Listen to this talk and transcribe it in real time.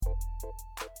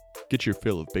Get your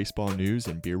fill of baseball news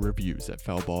and beer reviews at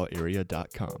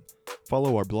foulballarea.com.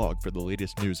 Follow our blog for the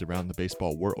latest news around the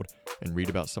baseball world and read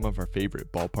about some of our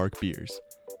favorite ballpark beers.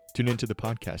 Tune into the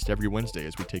podcast every Wednesday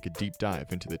as we take a deep dive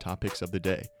into the topics of the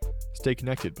day. Stay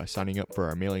connected by signing up for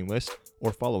our mailing list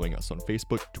or following us on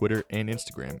Facebook, Twitter, and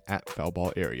Instagram at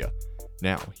foulballarea.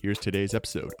 Now, here's today's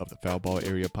episode of the Foul Ball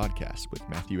Area podcast with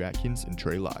Matthew Atkins and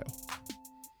Trey Lyle.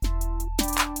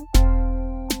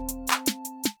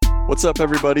 What's up,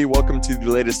 everybody? Welcome to the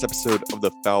latest episode of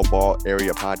the Foul Ball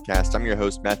Area podcast. I'm your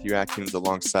host, Matthew Atkins,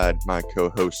 alongside my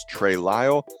co-host, Trey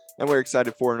Lyle, and we're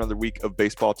excited for another week of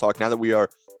baseball talk. Now that we are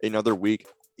another week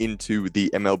into the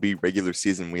MLB regular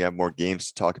season, we have more games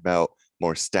to talk about,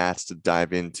 more stats to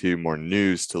dive into, more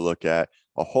news to look at,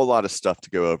 a whole lot of stuff to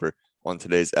go over on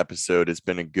today's episode. It's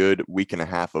been a good week and a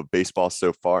half of baseball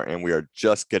so far, and we are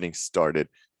just getting started.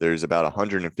 There's about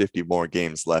 150 more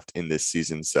games left in this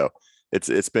season, so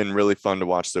it's been really fun to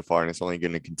watch so far, and it's only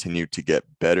going to continue to get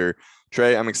better.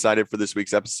 Trey, I'm excited for this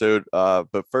week's episode.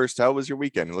 But first, how was your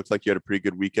weekend? It looks like you had a pretty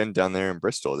good weekend down there in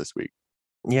Bristol this week.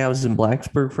 Yeah, I was in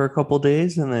Blacksburg for a couple of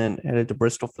days and then headed to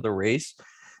Bristol for the race.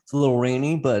 It's a little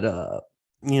rainy, but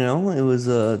it was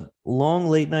a long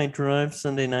late night drive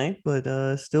Sunday night,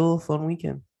 but still a fun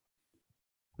weekend.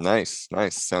 Nice.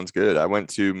 Sounds good. I went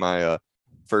to my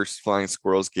first Flying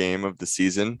Squirrels game of the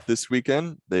season this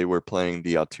weekend. They were playing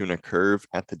the Altoona Curve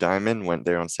at the Diamond. Went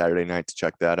there on Saturday night to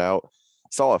check that out.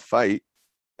 Saw a fight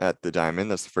at the Diamond.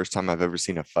 That's the first time I've ever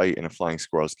seen a fight in a Flying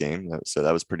Squirrels game. So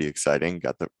that was pretty exciting.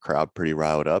 Got the crowd pretty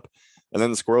riled up. And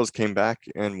then the Squirrels came back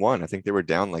and won. I think they were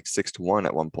down like 6-1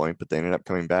 at one point, but they ended up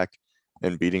coming back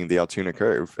and beating the Altoona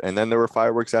Curve. And then there were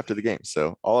fireworks after the game.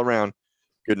 So all around,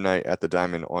 good night at the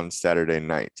Diamond on Saturday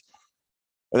night.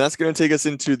 And that's going to take us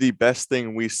into the best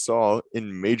thing we saw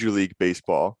in Major League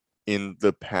Baseball in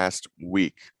the past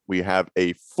week. We have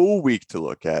a full week to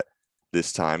look at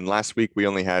this time. Last week, we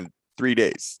only had 3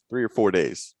 or 4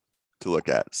 days to look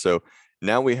at. So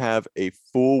now we have a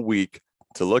full week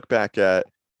to look back at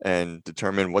and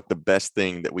determine what the best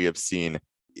thing that we have seen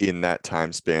in that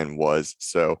time span was.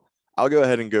 So I'll go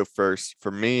ahead and go first.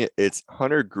 For me, it's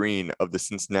Hunter Greene of the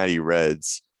Cincinnati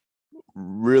Reds.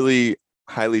 Really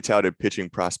highly touted pitching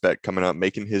prospect coming up,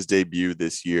 making his debut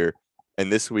this year.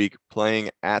 And this week, playing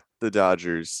at the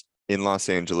Dodgers in Los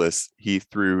Angeles, he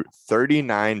threw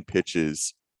 39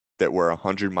 pitches that were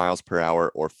 100 miles per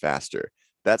hour or faster.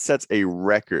 That sets a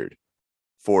record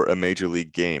for a major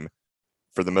league game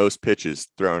for the most pitches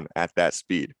thrown at that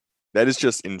speed. That is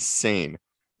just insane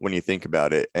when you think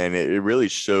about it. And it really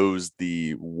shows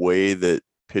the way that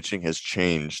pitching has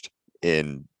changed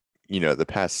in, the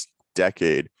past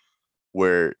decade,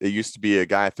 where it used to be a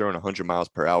guy throwing 100 miles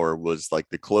per hour was like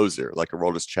the closer, like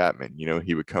Aroldis Chapman.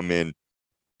 He would come in,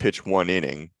 pitch one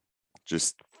inning,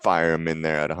 just fire him in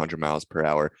there at 100 miles per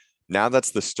hour. Now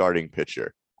that's the starting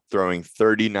pitcher throwing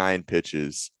 39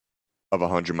 pitches of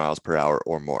 100 miles per hour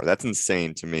or more. That's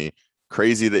insane to me.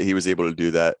 Crazy that he was able to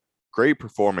do that. Great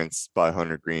performance by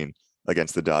Hunter Greene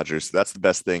against the Dodgers. So that's the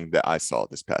best thing that I saw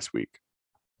this past week.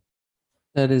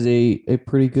 That is a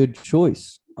pretty good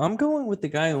choice. I'm going with the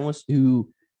guy who,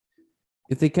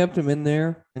 if they kept him in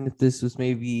there, and if this was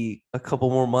maybe a couple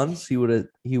more months, he would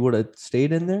have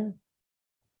stayed in there.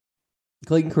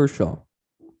 Clayton Kershaw.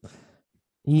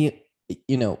 He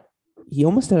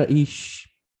almost had he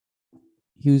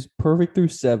was perfect through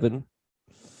 7.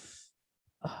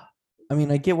 I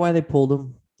mean, I get why they pulled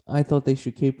him. I thought they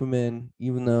should keep him in,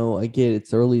 even though I get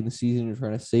it's early in the season. You're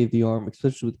trying to save the arm,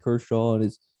 especially with Kershaw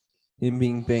and him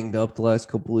being banged up the last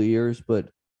couple of years. But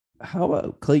how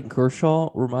about Clayton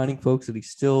Kershaw reminding folks that he's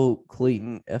still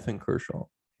Clayton effing Kershaw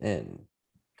and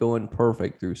going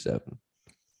perfect through 7?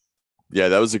 Yeah,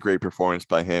 that was a great performance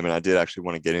by him. And I did actually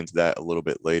want to get into that a little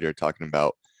bit later, talking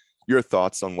about your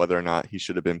thoughts on whether or not he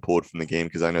should have been pulled from the game,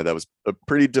 because I know that was a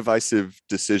pretty divisive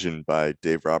decision by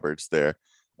Dave Roberts there.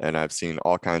 And I've seen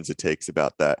all kinds of takes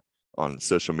about that on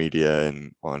social media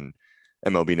and on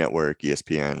MLB Network,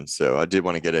 ESPN. So I did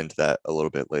want to get into that a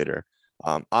little bit later.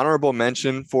 Honorable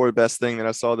mention for the best thing that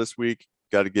I saw this week.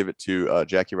 Got to give it to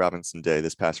Jackie Robinson Day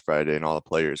this past Friday and all the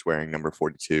players wearing number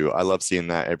 42. I love seeing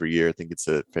that every year. I think it's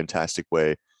a fantastic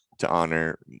way to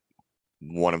honor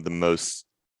one of the most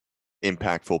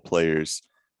impactful players,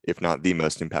 if not the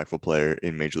most impactful player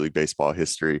in Major League Baseball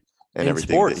history, and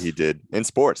everything sports that he did in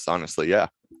sports, honestly. Yeah.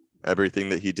 Everything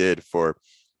that he did for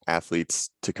athletes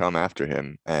to come after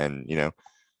him. And,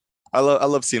 I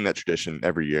love seeing that tradition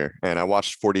every year. And I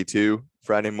watched 42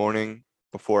 Friday morning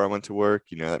before I went to work.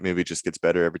 That movie just gets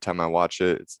better every time I watch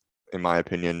it. It's, in my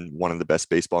opinion, one of the best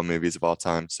baseball movies of all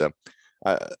time. So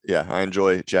Yeah, I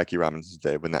enjoy Jackie Robinson's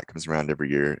Day when that comes around every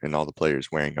year and all the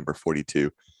players wearing number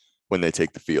 42 when they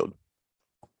take the field.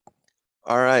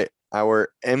 All right, our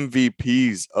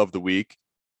MVPs of the week.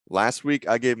 Last week,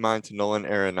 I gave mine to Nolan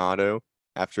Arenado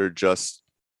after just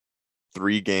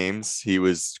 3 games. He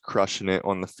was crushing it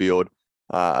on the field.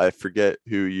 I forget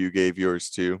who you gave yours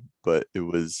to, but it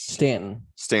was Stanton.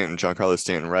 Giancarlo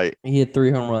Stanton, right? He had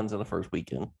 3 home runs in the first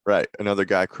weekend. Right, another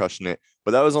guy crushing it.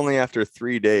 But that was only after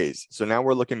 3 days. So now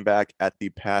we're looking back at the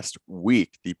past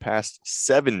week, the past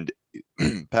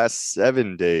past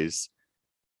 7 days,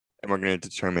 and we're going to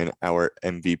determine our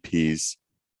MVPs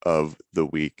of the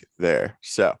week there.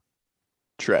 So,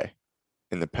 Trey,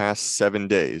 in the past 7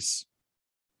 days,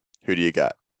 who do you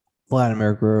got?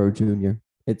 Vladimir Guerrero Jr.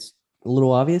 It's a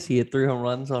little obvious. He had 3 home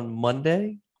runs on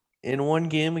Monday in one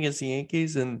game against the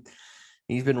Yankees, and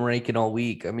he's been raking all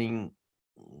week. I mean,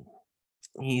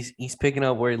 he's picking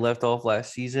up where he left off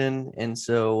last season, and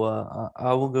so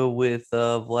I will go with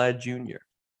Vlad Jr.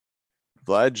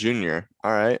 Vlad Jr.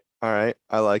 All right. All right.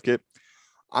 I like it.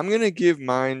 I'm going to give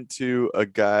mine to a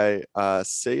guy,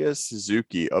 Seiya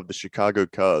Suzuki of the Chicago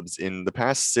Cubs. In the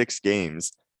past 6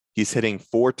 games, he's hitting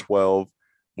 .412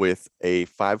 with a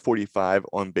 .545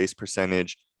 on base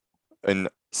percentage and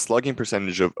slugging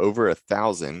percentage of over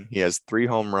 1,000. He has 3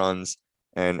 home runs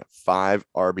and 5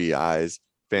 RBIs.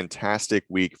 Fantastic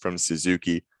week from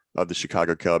Suzuki of the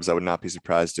Chicago Cubs. I would not be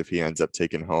surprised if he ends up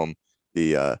taking home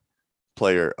the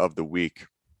player of the week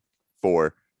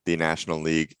for the National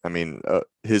League. I mean,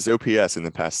 his OPS in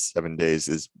the past 7 days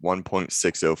is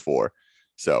 1.604.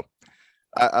 So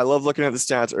I love looking at the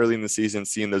stats early in the season,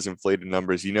 seeing those inflated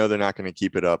numbers. You know, they're not going to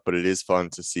keep it up, but it is fun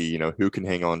to see, you know, who can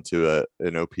hang on to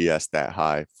an OPS that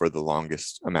high for the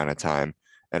longest amount of time.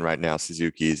 And right now,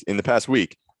 Suzuki's in the past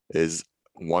week is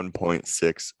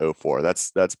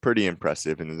 1.604. That's pretty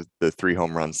impressive in the 3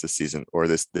 home runs this season or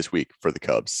this week for the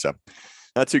Cubs. So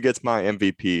that's who gets my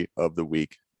MVP of the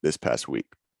week this past week.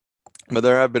 But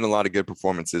there have been a lot of good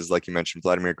performances. Like you mentioned,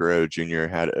 Vladimir Guerrero Jr.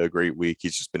 had a great week.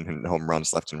 He's just been hitting home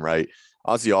runs left and right.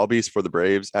 Ozzy Albies for the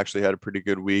Braves actually had a pretty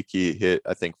good week. He hit,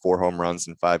 I think, 4 home runs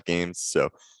in 5 games. So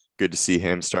good to see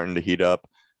him starting to heat up,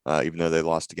 even though they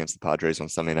lost against the Padres on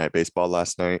Sunday Night Baseball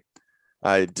last night.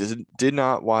 I did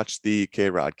not watch the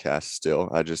K-Rod cast still.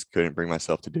 I just couldn't bring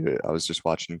myself to do it. I was just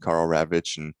watching Karl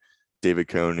Ravech and David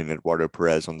Cone and Eduardo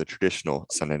Perez on the traditional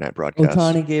Sunday night broadcast.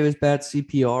 Ohtani gave his bat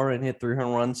CPR and hit 3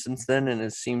 home runs since then, and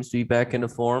it seems to be back into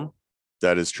form.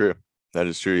 That is true. That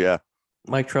is true, yeah.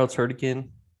 Mike Trout's hurt again.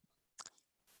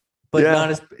 But yeah, not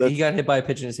as he got hit by a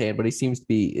pitch in his hand, but he seems to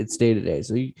be it's day to day.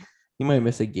 So he might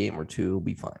miss a game or two. He'll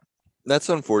be fine. That's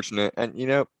unfortunate. And you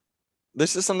know,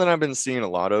 this is something I've been seeing a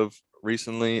lot of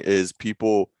recently is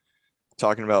people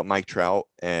talking about Mike Trout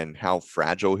and how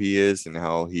fragile he is and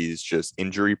how he's just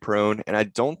injury prone. And I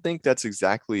don't think that's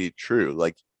exactly true.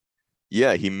 Like,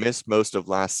 yeah, he missed most of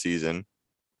last season.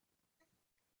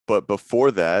 But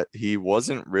before that, he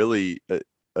wasn't really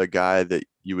a guy that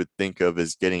you would think of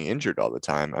as getting injured all the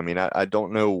time. I mean, I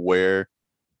don't know where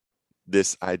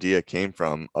this idea came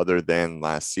from other than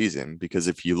last season, because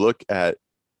if you look at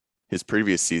his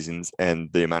previous seasons and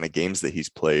the amount of games that he's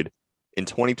played in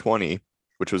 2020,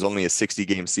 which was only a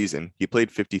 60-game season, he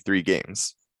played 53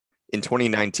 games. In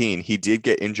 2019, he did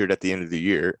get injured at the end of the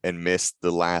year and missed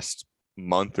the last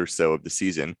month or so of the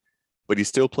season, but he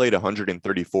still played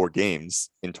 134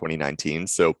 games in 2019.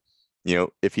 So, you know,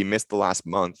 if he missed the last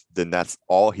month, then that's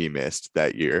all he missed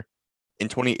that year. In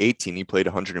 2018, he played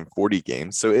 140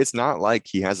 games. So it's not like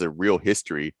he has a real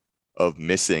history of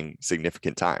missing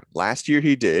significant time. Last year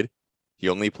he did. He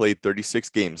only played 36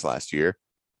 games last year,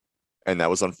 and that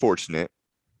was unfortunate.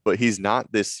 But he's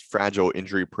not this fragile,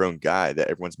 injury-prone guy that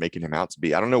everyone's making him out to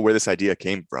be. I don't know where this idea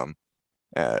came from,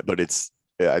 but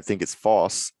I think it's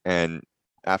false. And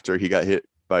after he got hit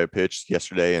by a pitch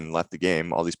yesterday and left the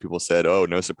game, all these people said, oh,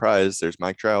 no surprise, there's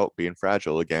Mike Trout being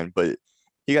fragile again. But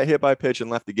he got hit by a pitch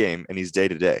and left the game, and he's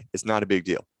day-to-day. It's not a big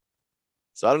deal.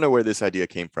 So I don't know where this idea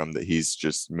came from that he's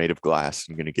just made of glass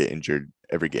and going to get injured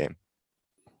every game.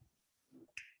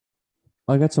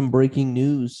 I got some breaking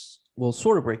news. Well,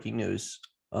 sort of breaking news.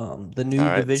 The new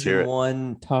Division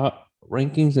I top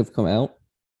rankings have come out.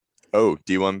 Oh,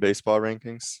 D1 baseball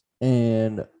rankings?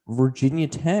 And Virginia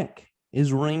Tech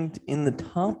is ranked in the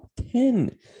top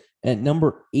 10 at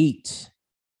number 8.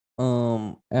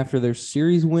 After their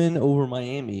series win over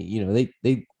Miami. You know,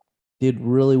 they did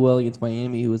really well against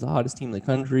Miami, who was the hottest team in the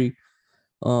country.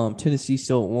 Tennessee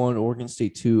still at 1, Oregon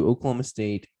State 2, Oklahoma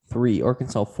State 3,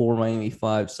 Arkansas 4, Miami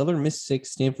 5, Southern Miss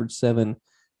 6, Stanford 7,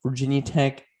 Virginia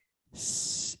Tech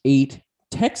 8,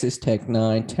 Texas Tech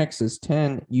 9, Texas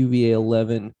 10, UVA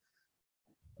 11,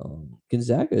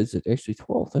 Gonzaga is actually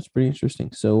 12th. That's pretty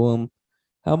interesting. So,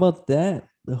 how about that?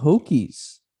 The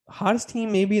Hokies, hottest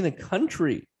team maybe in the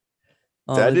country.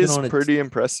 That They've been is on it. pretty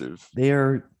impressive. They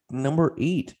are number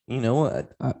 8.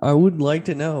 I would like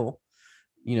to know.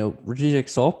 Virginia Tech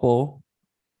softball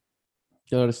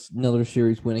got another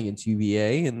series win against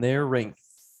UVA, and they're ranked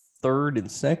third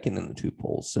and second in the two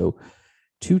polls. So,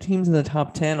 two teams in the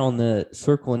top 10 on the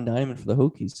Circle and Diamond for the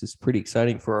Hokies is pretty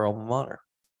exciting for our alma mater.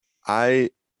 I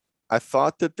I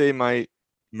thought that they might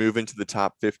move into the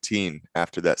top 15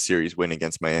 after that series win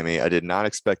against Miami. I did not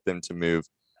expect them to move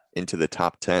into the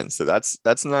top 10. So that's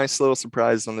a nice little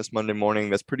surprise on this Monday morning.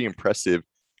 That's pretty impressive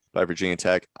by Virginia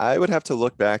Tech. I would have to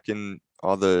look back in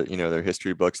all the, their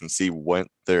history books and see what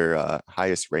their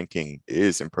highest ranking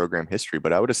is in program history,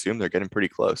 but I would assume they're getting pretty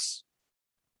close.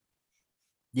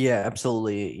 Yeah,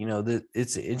 absolutely.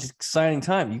 It's an exciting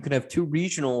time. You could have two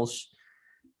regionals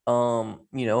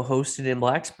hosted in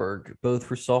Blacksburg, both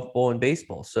for softball and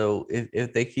baseball. So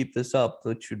if they keep this up,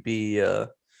 which would be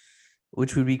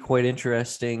quite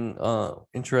interesting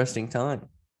time.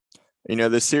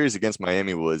 This series against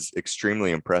Miami was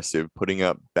extremely impressive, putting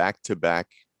up back-to-back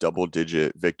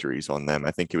double-digit victories on them.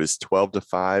 I think it was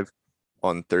 12-5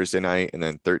 on Thursday night and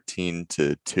then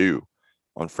 13-2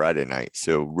 on Friday night.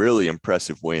 So really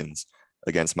impressive wins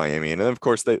against Miami. And then of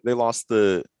course they lost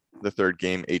the third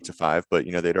game 8-5, but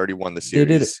they'd already won the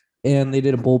series. They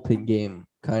did a bullpen game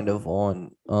kind of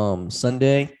on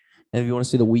Sunday. And if you want to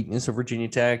see the weakness of Virginia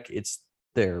Tech, it's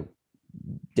their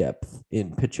depth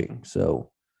in pitching.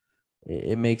 So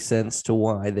it makes sense to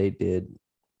why they did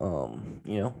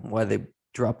why they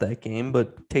dropped that game.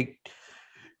 But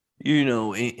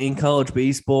in college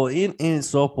baseball, in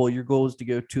softball, your goal is to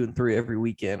go 2-3 every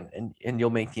weekend, and you'll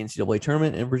make the NCAA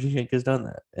tournament. And Virginia Tech has done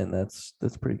that, and that's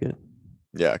pretty good.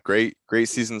 Yeah, great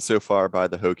season so far by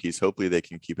the Hokies. Hopefully they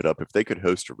can keep it up. If they could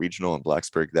host a regional in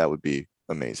Blacksburg, that would be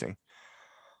amazing.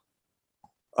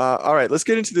 All right, let's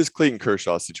get into this Clayton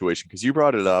Kershaw situation because you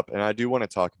brought it up, and I do want to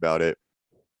talk about it.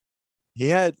 He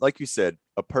had, like you said,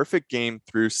 a perfect game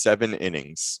through 7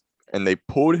 innings, and they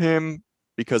pulled him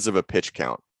because of a pitch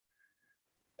count.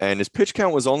 And his pitch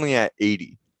count was only at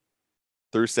 80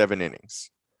 through 7 innings.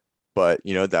 But,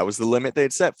 that was the limit they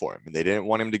had set for him. And they didn't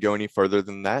want him to go any further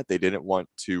than that. They didn't want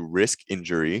to risk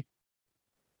injury.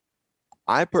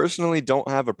 I personally don't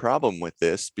have a problem with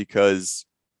this because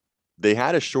they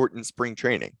had a shortened spring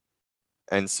training.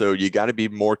 And so you got to be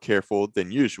more careful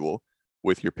than usual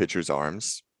with your pitcher's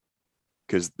arms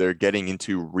because they're getting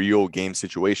into real game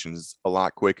situations a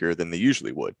lot quicker than they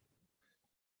usually would.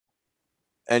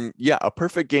 And yeah, a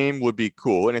perfect game would be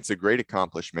cool. And it's a great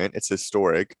accomplishment. It's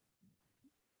historic.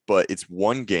 But it's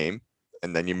one game,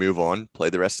 and then you move on, play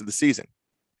the rest of the season.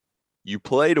 You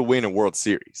play to win a World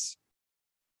Series.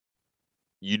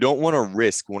 You don't want to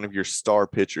risk one of your star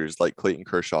pitchers like Clayton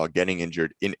Kershaw getting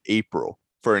injured in April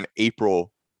for an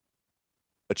April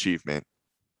achievement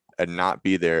and not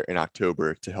be there in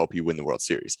October to help you win the World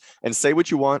Series. And say what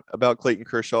you want about Clayton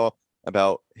Kershaw,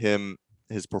 about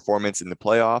his performance in the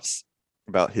playoffs,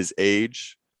 about his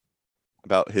age,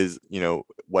 about his,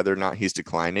 whether or not he's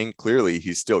declining. Clearly,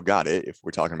 he's still got it if we're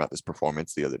talking about this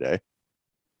performance the other day.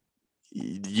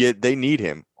 Yet they need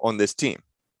him on this team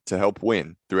to help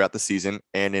win throughout the season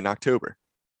and in October.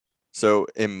 So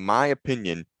in my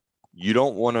opinion, you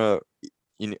don't want to,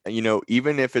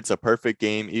 even if it's a perfect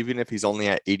game, even if he's only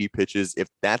at 80 pitches, if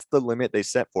that's the limit they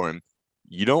set for him,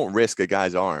 you don't risk a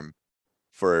guy's arm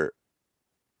for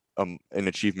an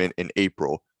achievement in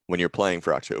April when you're playing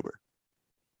for October.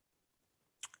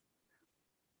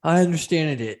 I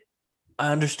understood it.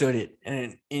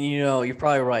 And you're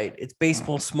probably right. It's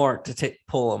baseball smart to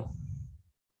pull him.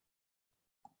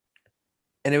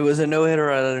 And it was a no-hitter,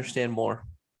 I'd understand more.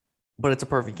 But it's a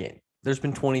perfect game. There's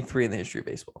been 23 in the history of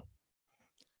baseball.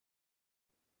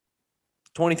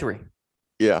 23.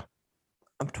 Yeah.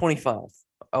 I'm 25.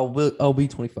 I'll be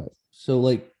 25.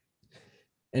 So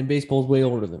and baseball's way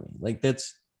older than me.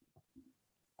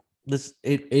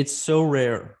 It's so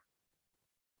rare.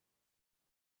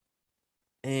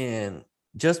 And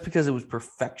just because it was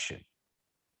perfection.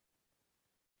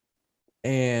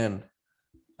 And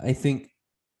I think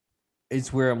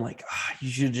it's where I'm like, you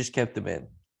should have just kept him in.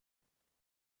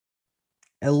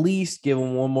 At least give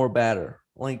him one more batter.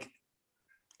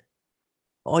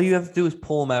 All you have to do is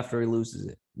pull him after he loses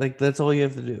it. That's all you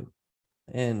have to do.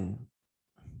 And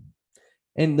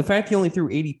the fact he only threw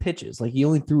 80 pitches, he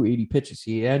only threw 80 pitches.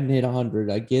 He hadn't hit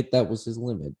 100. I get that was his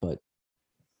limit, but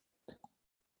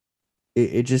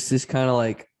it just is kind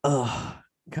of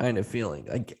kind of feeling.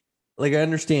 I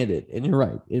understand it, and you're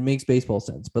right. It makes baseball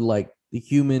sense, but the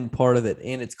human part of it,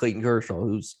 and it's Clayton Kershaw,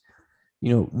 who's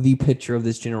the pitcher of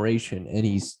this generation, and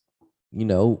he's, you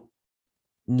know,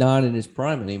 not in his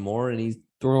prime anymore, and he's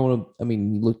throwing. I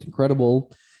mean, he looked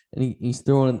incredible, and he's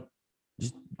throwing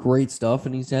just great stuff,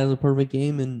 and he has a perfect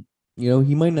game, and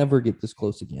he might never get this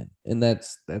close again, and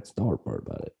that's the hard part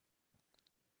about it.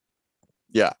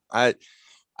 Yeah, I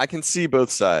can see both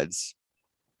sides,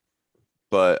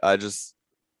 but I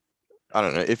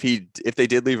don't know if they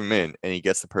did leave him in and he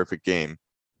gets the perfect game,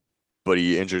 but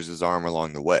he injures his arm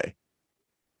along the way.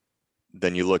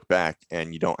 Then you look back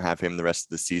and you don't have him the rest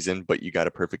of the season, but you got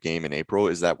a perfect game in April.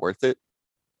 Is that worth it?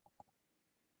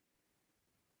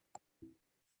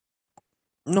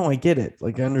 No, I get it.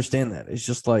 Like I understand that. It's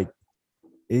just like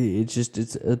it's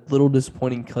a little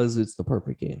disappointing because it's the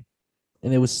perfect game,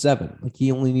 and it was 7. Like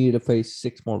he only needed to face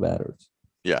 6 more batters.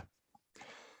 Yeah,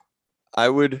 I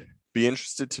would be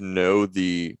interested to know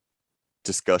the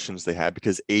discussions they had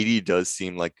because 80 does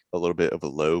seem like a little bit of a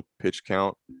low pitch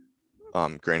count.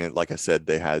 Granted, like I said,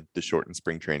 they had the shortened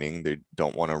spring training. They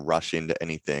don't want to rush into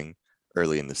anything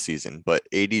early in the season, but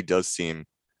 80 does seem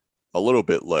a little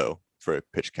bit low for a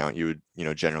pitch count. You would,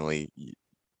 generally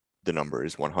the number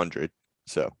is 100.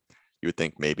 So you would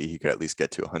think maybe he could at least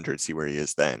get to 100, see where he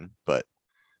is then. But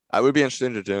I would be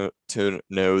interested to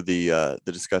know the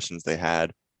discussions they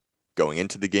had going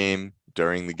into the game,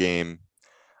 during the game.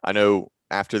 I know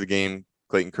after the game,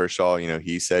 Clayton Kershaw,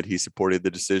 he said he supported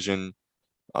the decision.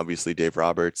 Obviously, Dave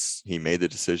Roberts, he made the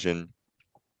decision.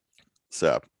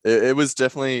 So it was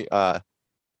definitely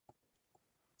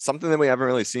something that we haven't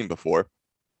really seen before,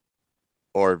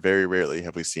 or very rarely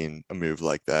have we seen a move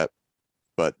like that.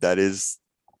 But that is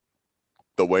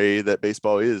the way that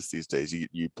baseball is these days.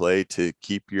 You play to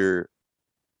keep your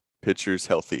pitchers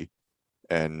healthy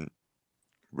and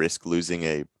risk losing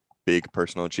a big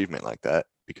personal achievement like that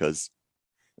because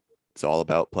it's all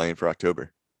about playing for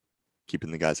October,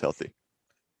 keeping the guys healthy.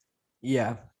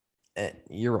 Yeah,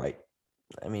 you're right.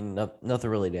 I mean, nothing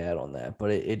really to add on that,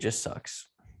 but it just sucks.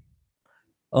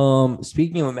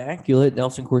 Speaking of immaculate,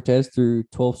 Nelson Cortez threw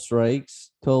 12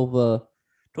 strikes, 12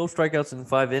 strikeouts in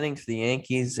 5 innings for the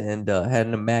Yankees, and had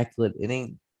an immaculate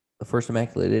inning, the first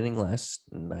immaculate inning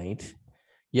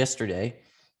yesterday.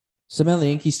 Somehow the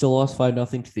Yankees still lost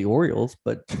 5-0 to the Orioles,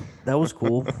 but that was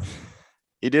cool.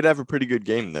 He did have a pretty good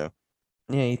game though.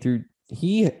 Yeah,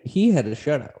 he had a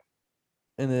shutout,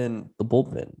 and then the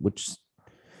bullpen, which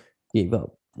gave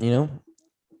up,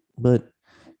 But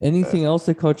anything else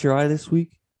that caught your eye this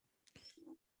week?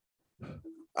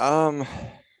 Man,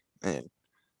 it's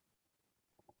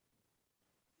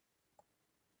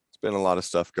been a lot of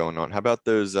stuff going on. How about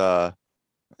those?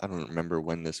 I don't remember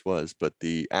when this was, but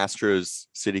the Astros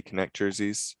City Connect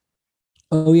jerseys.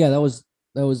 Oh yeah, that was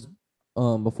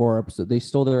before our episode. They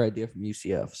stole their idea from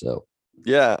UCF. So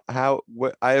Yeah,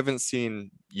 what I haven't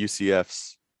seen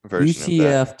UCF's version of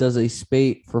that. UCF does a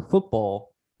spate for football.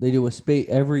 They do a spate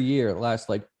every year. It lasts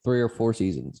like 3 or 4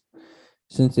 seasons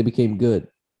since they became good.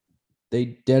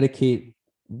 They dedicate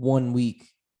 1 week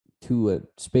to a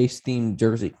space themed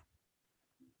jersey.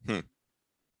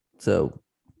 So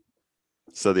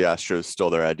the Astros stole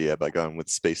their idea by going with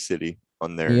Space City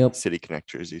on their City Connect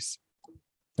jerseys.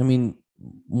 I mean,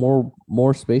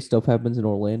 more space stuff happens in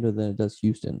Orlando than it does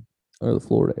Houston or the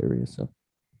Florida area. So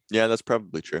yeah, that's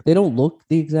probably true. They don't look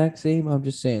the exact same. I'm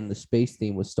just saying the space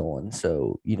theme was stolen.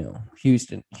 So,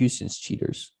 Houston's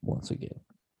cheaters once again.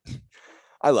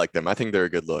 I like them. I think they're a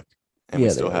good look. And yeah,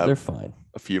 we still they're fine.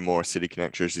 A few more City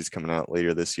Connect jerseys coming out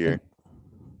later this year.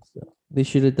 So they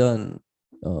should have done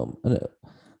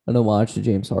an homage to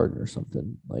James Harden or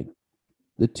something, like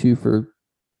the 2 for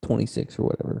 26 or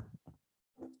whatever.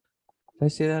 Did I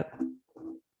say that?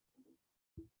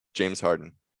 James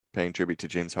Harden, paying tribute to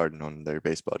James Harden on their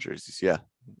baseball jerseys. Yeah,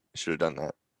 should have done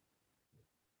that.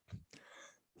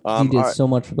 He did so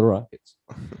much for the Rockets.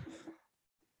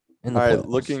 All right,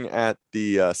 looking at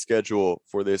the schedule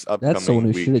for this upcoming That's someone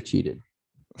who week. should have cheated.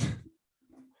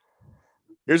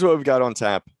 Here's what we've got on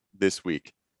tap this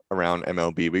week around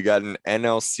MLB. We got an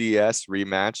NLCS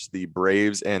rematch. The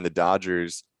Braves and the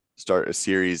Dodgers start a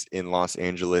series in Los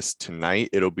Angeles tonight.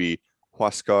 It'll be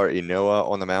Huascar Ynoa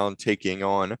on the mound taking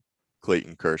on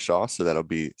Clayton Kershaw. So that'll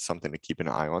be something to keep an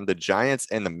eye on. The Giants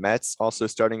and the Mets also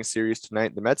starting a series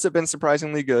tonight. The Mets have been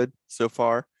surprisingly good so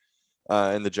far.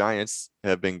 And the Giants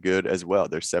have been good as well.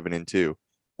 They're 7-2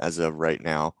 as of right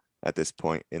now at this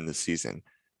point in the season.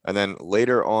 And then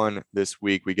later on this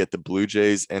week, we get the Blue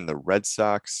Jays and the Red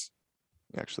Sox.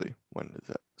 Actually, when does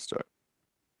that start?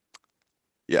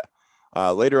 Yeah.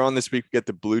 Later on this week, we get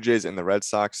the Blue Jays and the Red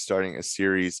Sox starting a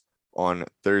series on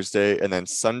Thursday. And then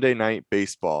Sunday night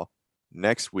baseball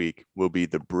next week will be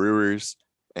the Brewers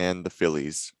and the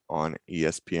Phillies on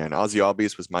ESPN. Ozzie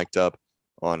Albies was mic'd up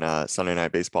on Sunday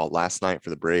Night Baseball last night for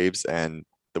the Braves, and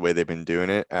the way they've been doing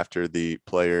it after the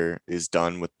player is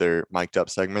done with their mic'd up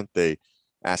segment, they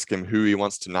ask him who he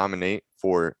wants to nominate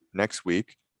for next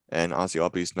week, and Ozzie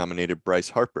Albies nominated Bryce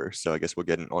Harper. So I guess we'll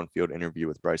get an on-field interview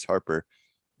with Bryce Harper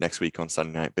next week on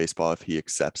Sunday Night Baseball if he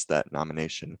accepts that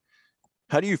nomination.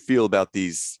 How do you feel about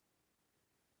these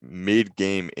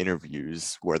mid-game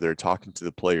interviews where they're talking to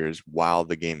the players while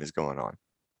the game is going on?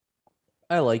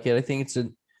 I like it. I think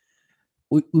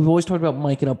we've always talked about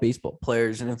miking up baseball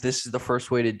players, and if this is the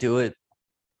first way to do it,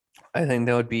 I think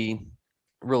that would be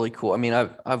really cool. I mean,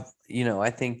 I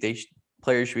think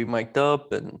players should be mic'd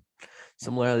up, and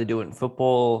similar how they do it in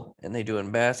football and they do it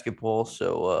in basketball.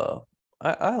 So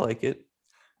I like it.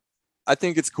 I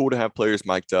think it's cool to have players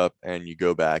mic'd up and you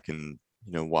go back and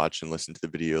watch and listen to the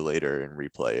video later and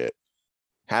replay it.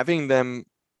 Having them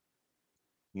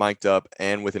mic'd up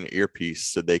and with an earpiece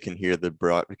so they can hear the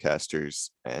broadcasters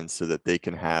and so that they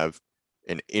can have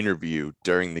an interview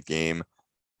during the game.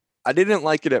 I didn't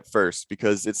like it at first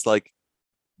because it's like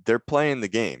they're playing the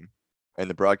game and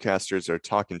the broadcasters are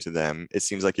talking to them. It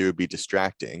seems like it would be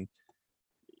distracting.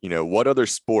 What other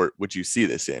sport would you see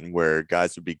this in where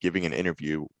guys would be giving an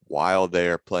interview while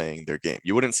they're playing their game?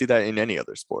 You wouldn't see that in any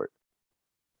other sport.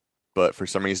 But for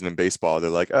some reason in baseball, they're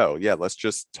like, oh, yeah, let's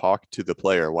just talk to the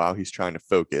player while he's trying to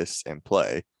focus and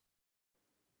play.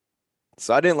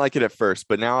 So I didn't like it at first,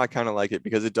 but now I kind of like it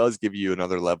because it does give you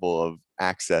another level of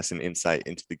access and insight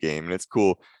into the game. And it's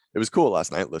cool. It was cool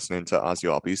last night listening to Ozzie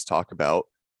Albies talk about,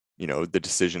 the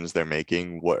decisions they're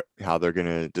making, how they're going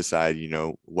to decide,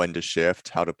 when to shift,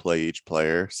 how to play each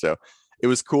player. So it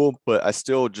was cool, but I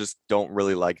still just don't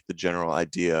really like the general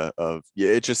idea of,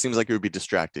 it just seems like it would be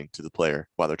distracting to the player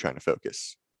while they're trying to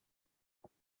focus.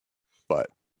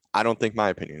 But I don't think my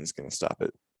opinion is going to stop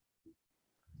it.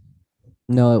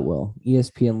 No, it will.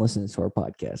 ESPN listens to our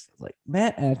podcast. It's like,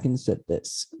 Matt Atkins said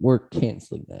this. We're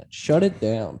canceling that. Shut it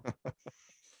down.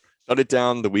 Shut it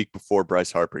down the week before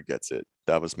Bryce Harper gets it.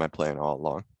 That was my plan all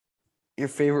along. Your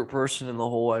favorite person in the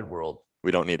whole wide world.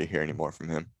 We don't need to hear any more from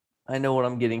him. I know what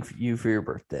I'm getting for you for your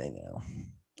birthday now.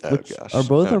 Oh, gosh. Are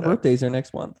both our birthdays are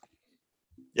next month?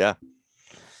 Yeah.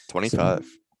 25.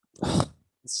 So,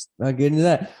 let's not get into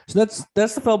that. So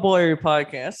that's the Foul Ball Area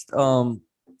podcast.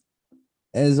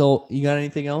 You got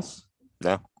anything else?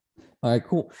 No. All right,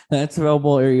 cool. That's the Foul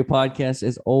Ball Area podcast.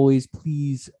 As always,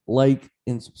 please like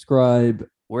and subscribe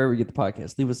wherever you get the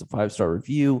podcast. Leave us a 5-star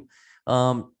review.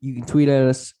 You can tweet at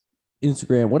us,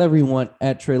 Instagram, whatever you want,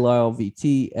 at Trey Lyle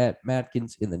VT, at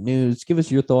Matkins in the News. Give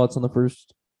us your thoughts on the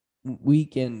first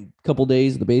week and couple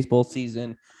days of the baseball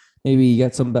season. Maybe you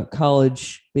got something about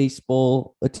college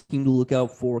baseball, a team to look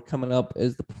out for coming up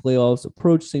as the playoffs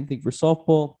approach. Same thing for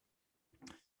softball.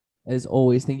 As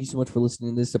always, thank you so much for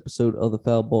listening to this episode of the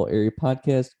Foul Ball Area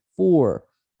podcast. For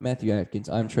Matthew Atkins,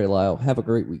 I'm Trey Lyle. Have a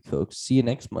great week, folks. See you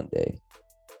next Monday.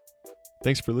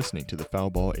 Thanks for listening to the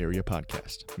Foul Ball Area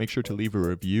podcast. Make sure to leave a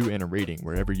review and a rating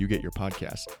wherever you get your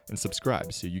podcasts, and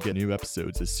subscribe so you get new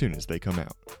episodes as soon as they come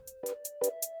out.